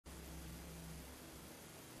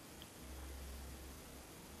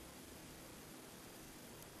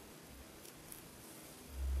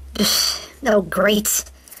Oh, great.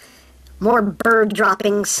 More bird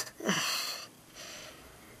droppings.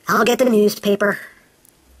 I'll get the newspaper.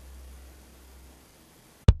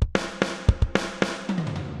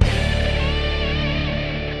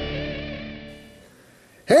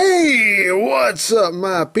 Hey, what's up,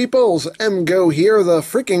 my peoples? EmGo here, the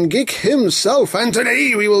freaking geek himself, and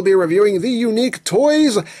today we will be reviewing the unique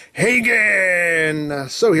toys HAGEN.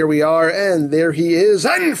 So here we are, and there he is,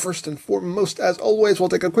 and first and foremost, as always, we'll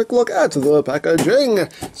take a quick look at the packaging.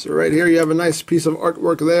 So right here you have a nice piece of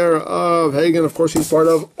artwork there of HAGEN. Of course, he's part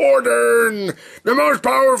of Orden, the most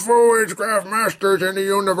powerful witchcraft masters in the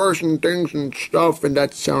universe and things and stuff, and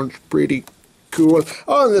that sounds pretty cool.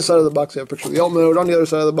 On this side of the box, you have a picture of the alt mode. On the other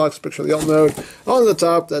side of the box, a picture of the alt mode. On the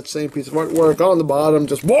top, that same piece of artwork. On the bottom,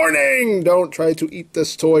 just warning! Don't try to eat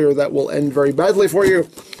this toy or that will end very badly for you.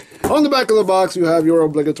 On the back of the box, you have your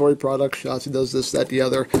obligatory product shots. He does this, that, the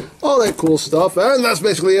other. All that cool stuff. And that's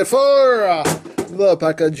basically it for the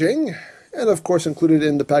packaging. And of course, included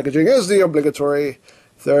in the packaging is the obligatory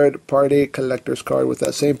third-party collector's card with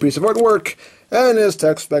that same piece of artwork. And his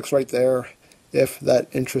tech specs right there, if that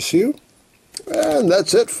interests you. And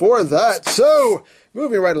that's it for that. So,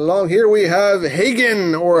 moving right along, here we have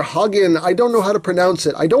HAGEN, or HAGEN. I don't know how to pronounce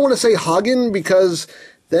it. I don't want to say HAGEN because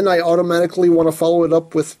then I automatically want to follow it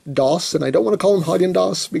up with DOS, and I don't want to call him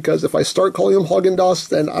Häagen-Dazs because if I start calling him Häagen-Dazs,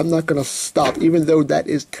 then I'm not going to stop, even though that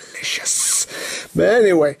is delicious. But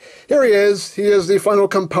anyway, here he is. He is the final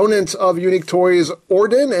component of Unique Toys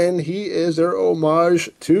Orden, and he is their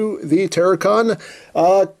homage to the Terracon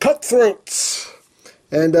Cutthroat.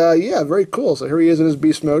 And yeah, very cool. So here he is in his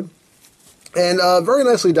beast mode, and very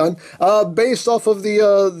nicely done. Based off of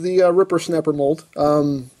the Ripper Snapper mold,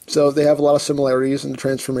 so they have a lot of similarities in the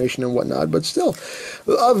transformation and whatnot. But still,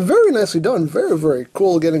 very nicely done. Very, very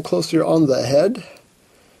cool. Getting closer on the head.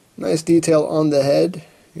 Nice detail on the head.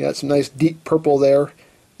 You got some nice deep purple there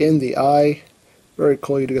in the eye. Very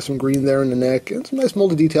cool. You get some green there in the neck, and some nice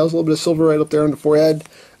molded details. A little bit of silver right up there on the forehead.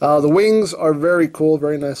 The wings are very cool.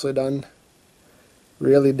 Very nicely done.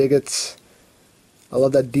 Really dig it. I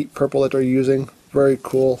love that deep purple that they're using. Very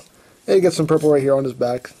cool. And you get some purple right here on his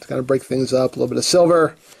back to kind of break things up. A little bit of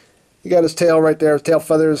silver. You got his tail right there, his tail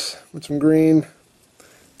feathers with some green.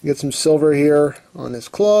 You get some silver here on his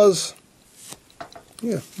claws.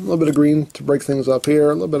 Yeah, a little bit of green to break things up here.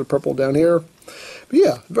 A little bit of purple down here. But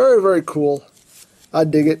yeah, very, very cool. I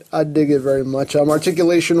dig it. I dig it very much.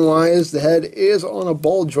 Articulation-wise, the head is on a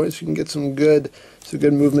ball joint, so you can get some good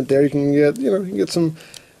movement there. You can get, you can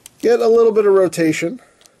get a little bit of rotation.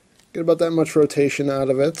 Get about that much rotation out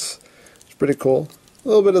of it. It's pretty cool. A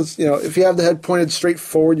little bit of, if you have the head pointed straight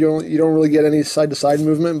forward, you don't really get any side-to-side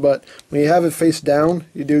movement, but when you have it face down,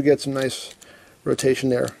 you do get some nice rotation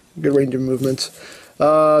there. Good range of movements.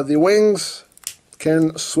 The wings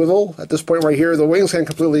can swivel. At this point right here, the wings can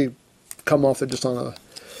completely come off. They're just on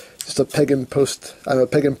a peg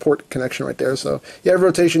and port connection right there. So you have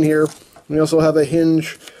rotation here. And you also have a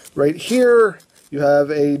hinge right here. You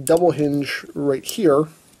have a double hinge right here.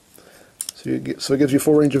 So it gives you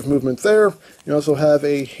full range of movement there. You also have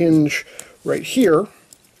a hinge right here.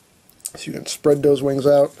 So you can spread those wings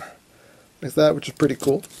out like that, which is pretty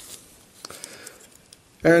cool.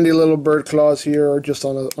 And the little bird claws here are just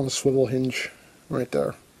on a swivel hinge right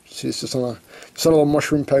there. See, it's just on a little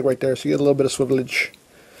mushroom peg right there, so you get a little bit of swivelage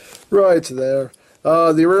right there.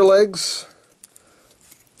 The rear legs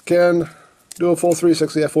can do a full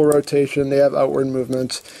 360, a full rotation. They have outward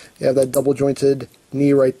movement. You have that double jointed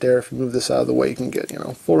knee right there. If you move this out of the way, you can get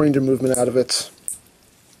full range of movement out of it.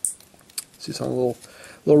 See, it's on a little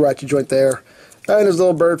ratchet joint there. And his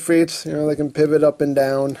little bird feet, they can pivot up and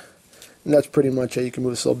down, and that's pretty much it. You can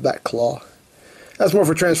move this little back claw. That's more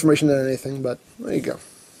for transformation than anything, but there you go.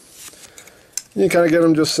 You kind of get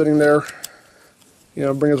him just sitting there,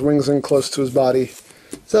 bring his wings in close to his body.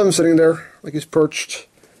 So have him sitting there like he's perched,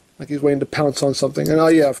 like he's waiting to pounce on something. And oh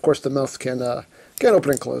yeah, of course the mouth can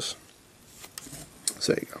open and close.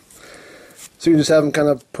 So there you go. So you can just have him kind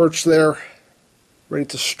of perched there, ready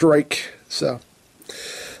to strike. So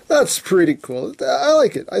that's pretty cool. I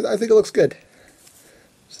like it. I think it looks good.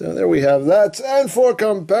 So there we have that. And for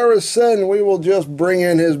comparison, we will just bring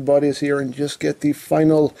in his buddies here and just get the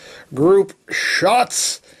final group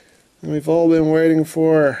shots that we've all been waiting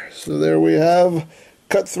for. So there we have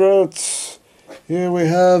Cutthroat. Here we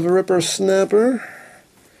have Ripper Snapper.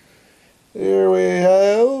 Here we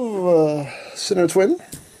have Sinner Twin.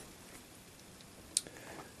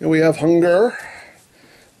 And we have Hunger.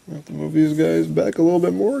 I have to move these guys back a little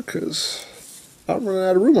bit more because I'm running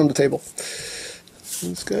out of room on the table.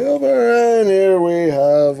 This guy over, and here we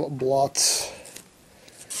have Blot.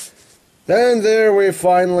 And there we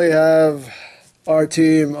finally have our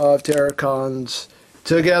team of Terracons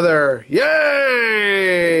together.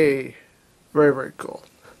 Yay! Very, very cool.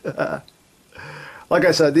 Like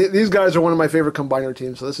I said, these guys are one of my favorite combiner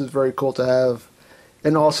teams, so this is very cool to have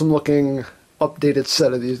an awesome looking updated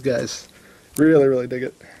set of these guys. Really, really dig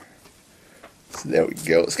it. So there we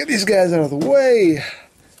go. Let's get these guys out of the way.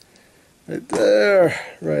 Right there,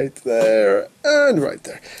 and right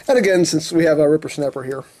there. And again, since we have a Ripper Snapper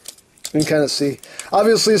here, you can kind of see.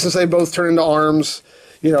 Obviously, since they both turn into arms,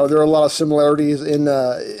 you know, there are a lot of similarities in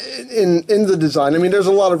the design. I mean, there's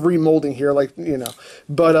a lot of remolding here, like, you know,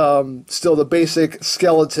 but still the basic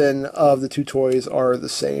skeleton of the two toys are the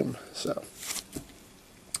same. So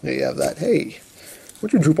there you have that. Hey,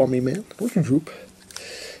 what'd you droop on me, man? What'd you droop?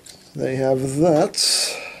 They have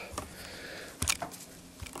that.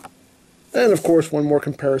 And of course, one more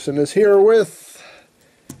comparison is here with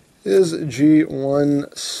his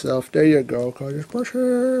G1 self. There you go. God, just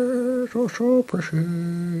precious. Oh, so precious.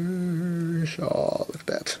 Oh, look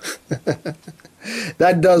at that.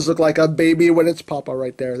 That does look like a baby when it's Papa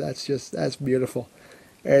right there. That's beautiful.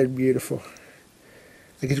 And beautiful.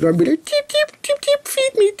 Like he's going to be like, tip, tip, tip, tip,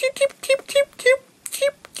 feed me. Tip, tip, tip, tip, tip,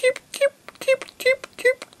 tip, tip, tip, tip,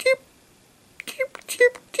 tip, tip, tip,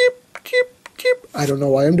 tip, tip, tip, tip. I don't know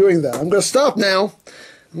why I'm doing that. I'm going to stop now.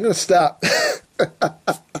 I'm going to stop.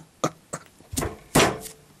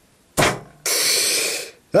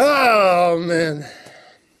 Oh, man.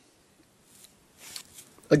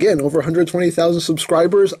 Again, over 120,000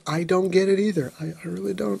 subscribers. I don't get it either. I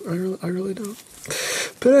really don't. I really don't.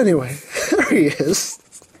 But anyway, there he is.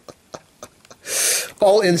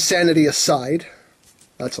 All insanity aside.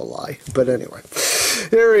 That's a lie. But anyway,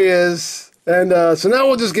 here he is. And so now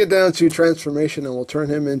we'll just get down to transformation, and we'll turn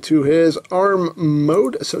him into his arm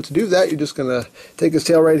mode. So to do that, you're just going to take his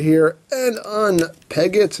tail right here and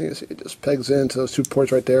unpeg it. So you see it just pegs into those two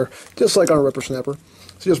ports right there, just like on a Ripper Snapper.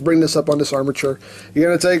 So just bring this up on this armature. You're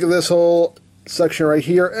going to take this whole section right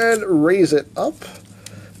here and raise it up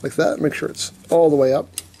like that. Make sure it's all the way up.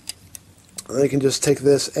 And then you can just take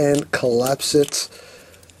this and collapse it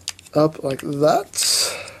up like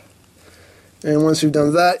that. And once you've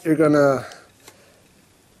done that, you're going to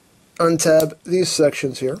untab these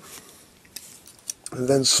sections here. And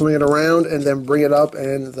then swing it around and then bring it up,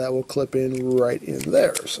 and that will clip in right in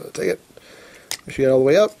there. So take it, make sure you get all the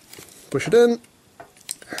way up, push it in.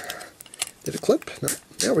 Did it clip? No.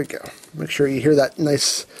 There we go. Make sure you hear that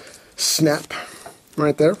nice snap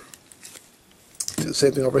right there. Do the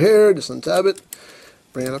same thing over here, just untab it,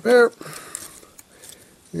 bring it up here,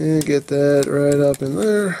 and get that right up in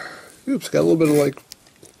there. Oops, got a little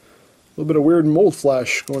bit of weird mold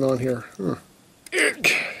flash going on here.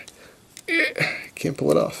 Can't pull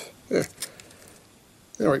it off.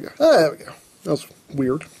 There we go. There we go. That was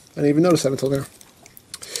weird. I didn't even notice that until now.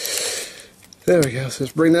 There we go. So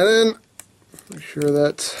just bring that in. Make sure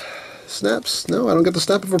that snaps. No, I don't get the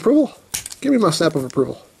snap of approval. Give me my snap of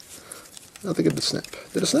approval. I don't think it did snap.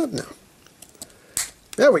 Did it snap? No.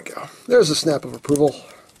 There we go. There's the snap of approval.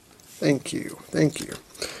 Thank you. Thank you.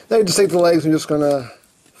 Now you just take the legs and you're just going to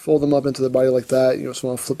fold them up into the body like that. You just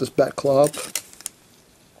want to flip this back claw up.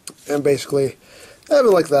 And basically have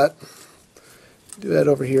it like that. Do that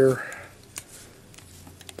over here.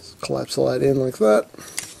 Just collapse all that in like that.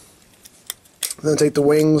 And then take the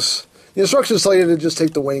wings. The instructions tell you to just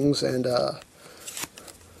take the wings and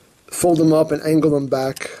fold them up and angle them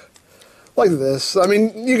back like this. I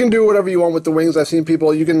mean, you can do whatever you want with the wings. I've seen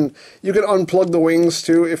people, you can unplug the wings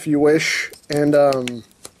too if you wish, and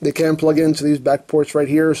they can plug into these back ports right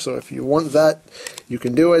here, so if you want that, you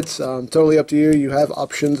can do it. Totally up to you. You have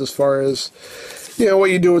options as far as, you know, what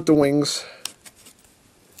you do with the wings.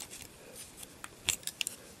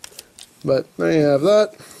 But there you have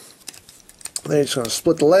that. Then you're just going to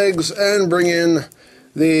split the legs and bring in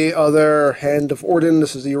the other hand of Orden.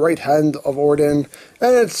 This is the right hand of Orden,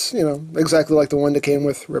 and it's, you know, exactly like the one that came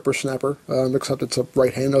with Ripper Snapper, except it's a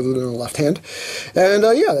right hand other than a left hand. And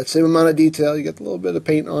yeah, that same amount of detail. You get a little bit of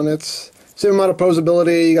paint on it. Same amount of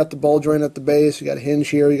posability. You got the ball joint at the base. You got a hinge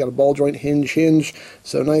here. You got a ball joint hinge.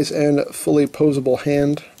 So nice and fully posable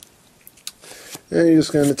hand. And you're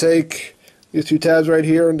just going to take these two tabs right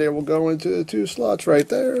here, and they will go into the two slots right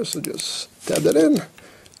there. So just tab that in,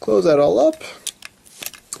 close that all up.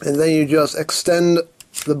 And then you just extend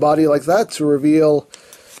the body like that to reveal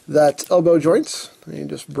that elbow joint. And you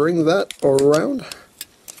just bring that around.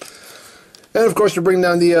 And of course you bring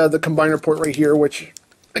down the combiner port right here, which,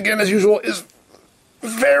 again, as usual, is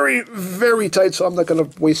very, very tight. So I'm not going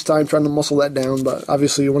to waste time trying to muscle that down, but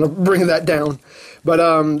obviously you want to bring that down. But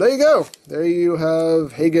there you go. There you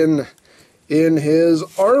have HAGEN in his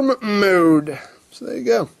arm mode. So there you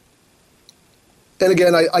go. And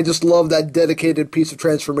again, I just love that dedicated piece of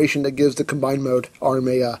transformation that gives the combined mode arm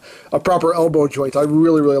a proper elbow joint. I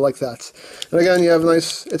really, really like that. And again, you have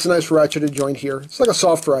it's a nice ratcheted joint here. It's like a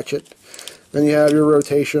soft ratchet. Then you have your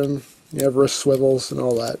rotation, you have wrist swivels and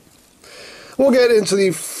all that. We'll get into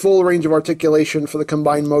the full range of articulation for the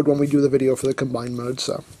combined mode when we do the video for the combined mode,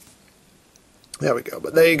 so. There we go.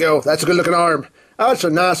 But there you go. That's a good looking arm. That's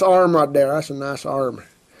a nice arm right there. That's a nice arm.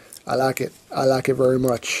 I like it. I like it very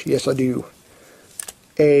much. Yes, I do.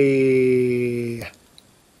 Alright,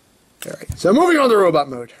 so moving on to robot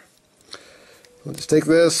mode. We'll just take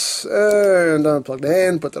this and unplug the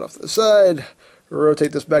hand, put that off to the side,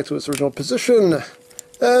 rotate this back to its original position,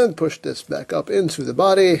 and push this back up into the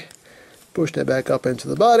body. Push that back up into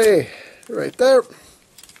the body, right there.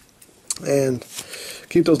 And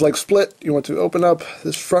keep those legs split. You want to open up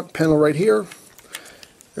this front panel right here,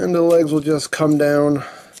 and the legs will just come down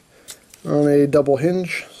on a double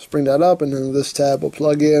hinge. Bring that up, and then this tab will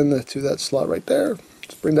plug in to that slot right there.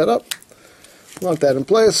 Just bring that up, lock that in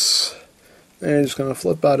place, and you're just going to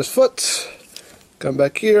flip out his foot, come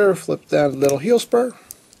back here, flip down the little heel spur,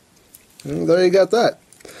 and there you got that.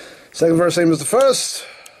 Second verse, same as the first.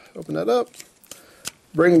 Open that up,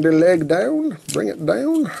 bring the leg down, bring it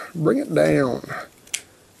down, bring it down.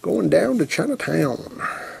 Going down to Chinatown.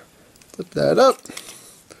 Flip that up,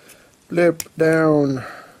 flip down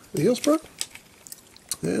the heel spur.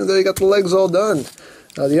 And there you got the legs all done.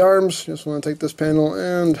 The arms, just want to take this panel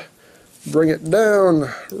and bring it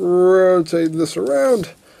down, rotate this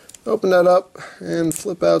around, open that up, and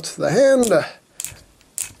flip out the hand,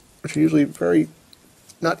 which are usually very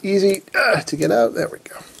not easy to get out. There we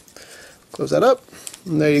go. Close that up,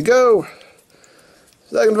 and there you go.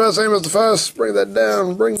 Second verse, same as the first. Bring that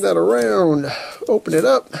down, bring that around, open it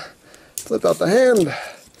up, flip out the hand,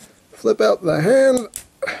 flip out the hand,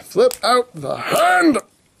 flip out the hand.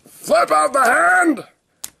 Flip out the hand!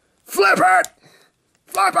 Flip it!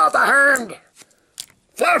 Flip out the hand!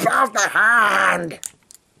 Flip out the hand!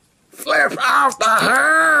 Flip out the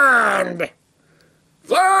hand!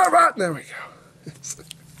 Flip it! There we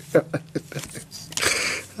go.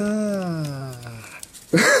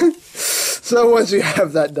 So once you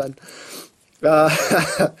have that done,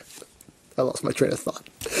 I lost my train of thought.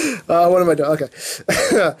 What am I doing? Okay.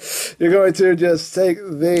 You're going to just take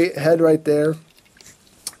the head right there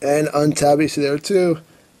and untab. You see there are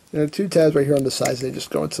two tabs right here on the sides. They just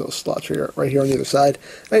go into those slots right here on either side.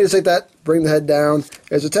 And you just take that, bring the head down.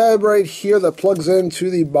 There's a tab right here that plugs into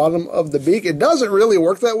the bottom of the beak. It doesn't really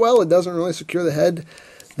work that well. It doesn't really secure the head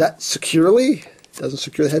that securely. It doesn't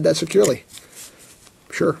secure the head that securely.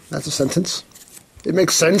 Sure, that's a sentence. It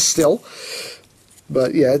makes sense still.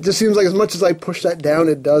 But yeah, it just seems like as much as I push that down,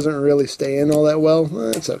 it doesn't really stay in all that well.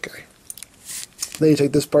 It's okay. Then you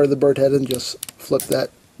take this part of the bird head and just flip that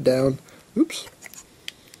down. Oops.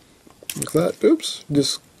 Like that. Oops.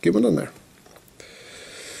 Just get one on there.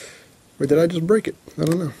 Or did I just break it? I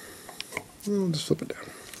don't know. I'll just flip it down.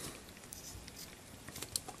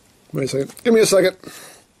 Wait a second. Give me a second.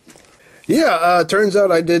 Yeah, turns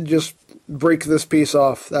out I did just break this piece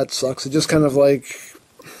off. That sucks. It just kind of like,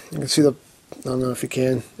 you can see the, I don't know if you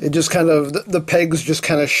can. It just kind of, the pegs just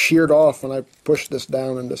kind of sheared off when I pushed this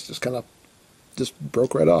down, and this just kind of just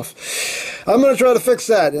broke right off. I'm going to try to fix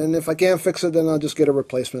that, and if I can't fix it, then I'll just get a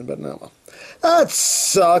replacement, but no, well. That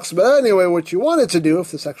sucks, but anyway, what you wanted to do,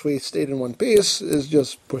 if this actually stayed in one piece, is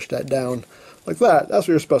just push that down like that. That's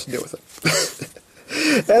what you're supposed to do with it.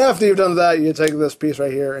 And after you've done that, you take this piece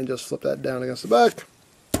right here and just flip that down against the back.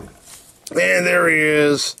 And there he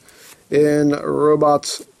is in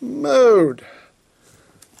robots mode.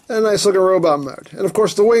 A nice looking robot mode. And of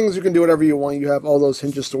course the wings, you can do whatever you want. You have all those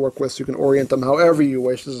hinges to work with, so you can orient them however you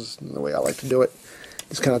wish. This is the way I like to do it.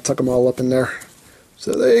 Just kind of tuck them all up in there.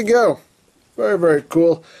 So there you go. Very, very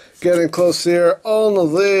cool. Getting close here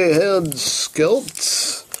on the head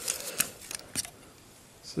sculpt.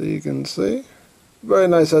 So you can see. Very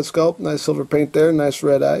nice head sculpt. Nice silver paint there. Nice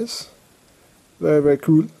red eyes. Very, very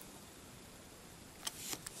cool.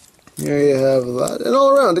 There you have that. And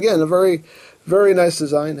all around, again, a very, very nice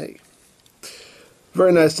design. Hey,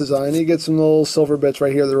 very nice design. You get some little silver bits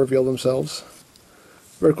right here that reveal themselves.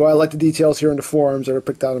 Very cool. I like the details here in the forearms that are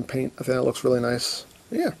picked out in paint. I think that looks really nice.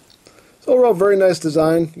 Yeah. So overall, very nice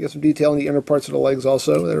design. You get some detail in the inner parts of the legs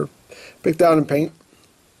also that are picked out in paint.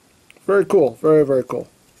 Very cool. Very, very cool.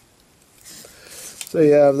 So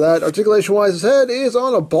you have that. Articulation-wise, his head is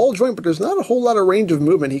on a ball joint, but there's not a whole lot of range of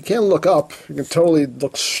movement. He can look up. You can totally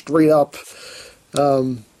look straight up.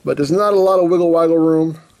 But there's not a lot of wiggle-waggle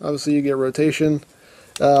room. Obviously, you get rotation.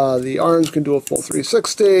 The arms can do a full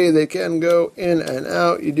 360. They can go in and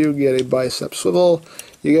out. You do get a bicep swivel.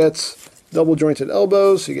 You get double jointed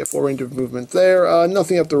elbows. You get full range of movement there.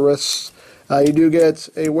 Nothing at the wrists. You do get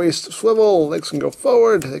a waist swivel. Legs can go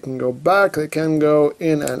forward. They can go back. They can go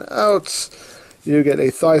in and out. You get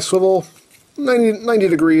a thigh swivel. 90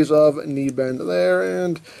 degrees of knee bend there.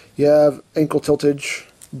 And you have ankle tiltage,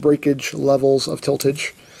 breakage levels of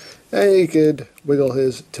tiltage. And he could wiggle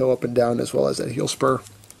his toe up and down as well as that heel spur.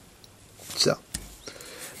 So,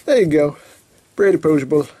 there you go. Pretty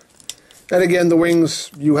approachable. And again, the wings,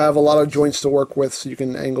 you have a lot of joints to work with, so you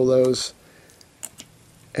can angle those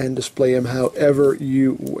and display them however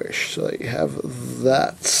you wish. So you have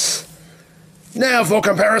that. Now for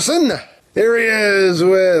comparison, here he is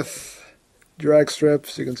with drag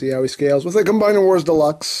strips. You can see how he scales with the Combiner Wars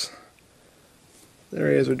Deluxe. There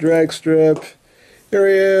he is with drag strip. Here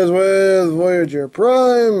he is with Voyager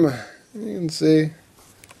Prime. You can see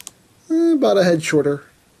about a head shorter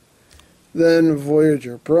than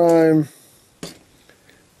Voyager Prime.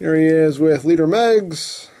 Here he is with Leader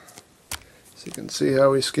Megs. So you can see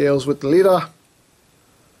how he scales with the Leader.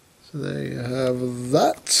 So there you have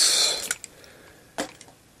that.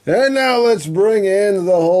 And now let's bring in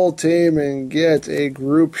the whole team and get a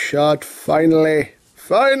group shot finally.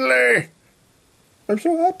 Finally! I'm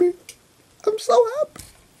so happy. I'm so happy.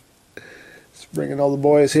 Let's bring in all the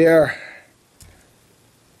boys here.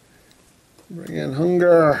 Bring in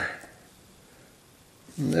Hunger.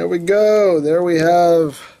 And there we go. There we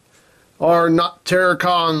have our not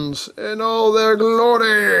Terracons in all their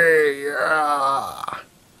glory. Yeah.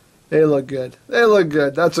 They look good. They look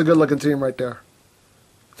good. That's a good looking team right there.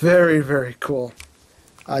 Very, very cool.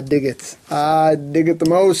 I dig it. I dig it the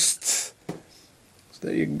most. So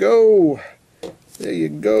there you go. There you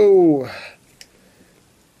go.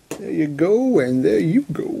 There you go, and there you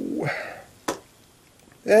go.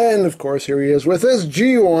 And, of course, here he is with his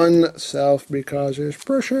G1 self because it's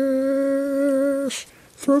precious.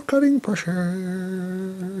 Throat-cutting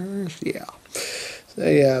precious. Yeah. So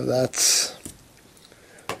there you have that.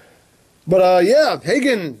 But, yeah,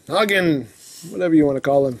 HAGEN, whatever you want to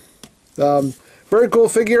call him. Very cool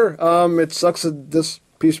figure. It sucks that this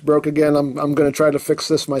piece broke again. I'm going to try to fix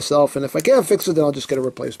this myself, and if I can't fix it, then I'll just get a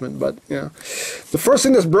replacement. But yeah, the first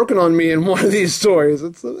thing that's broken on me in one of these toys.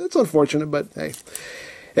 It's unfortunate, but hey,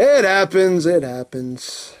 it happens. It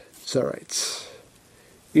happens. It's all right.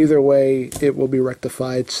 Either way, it will be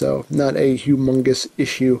rectified. So not a humongous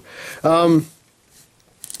issue.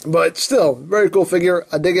 But still, very cool figure.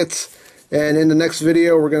 I dig it. And in the next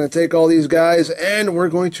video, we're going to take all these guys and we're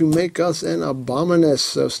going to make us an Abominus.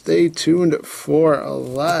 So stay tuned for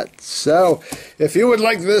that. So if you would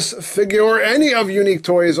like this figure or any of Unique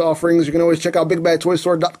Toys offerings, you can always check out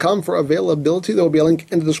BigBadToyStore.com for availability. There will be a link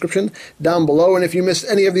in the description down below. And if you missed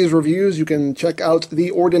any of these reviews, you can check out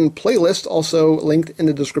the Orden playlist, also linked in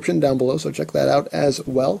the description down below. So check that out as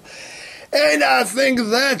well. And I think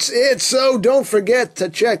that's it. So don't forget to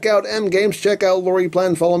check out EmGames, check out Lori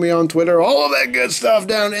Plan, follow me on Twitter, all of that good stuff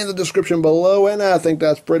down in the description below. And I think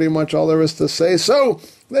that's pretty much all there is to say. So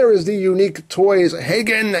there is the Unique Toys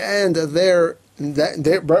HAGEN, and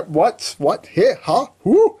what? Here? Huh?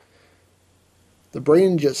 Who? The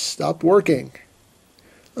brain just stopped working.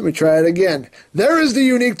 Let me try it again. There is the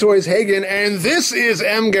Unique Toys HAGEN, and this is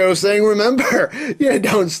EmGo saying, remember, you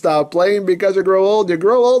don't stop playing because you grow old. You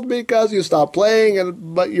grow old because you stop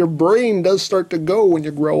playing, but your brain does start to go when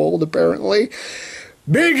you grow old, apparently.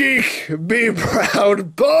 Be geek, be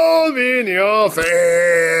proud, palm in your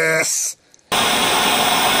face.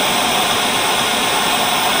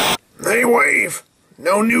 Hey, Wave,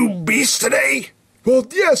 no new beast today? Well,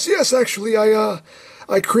 yes, actually, I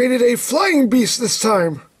created a flying beast this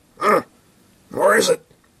time. Where is it?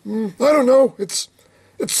 I don't know. It's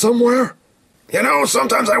somewhere. You know,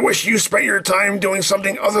 sometimes I wish you spent your time doing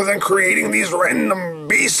something other than creating these random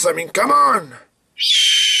beasts. I mean, come on.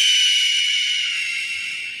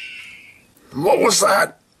 What was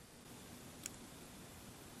that?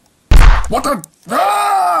 What the?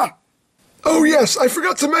 Ah! Oh, yes, I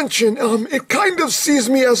forgot to mention, it kind of sees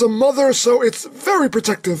me as a mother, so it's very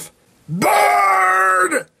protective.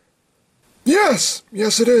 Bird! Yes,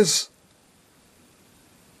 it is.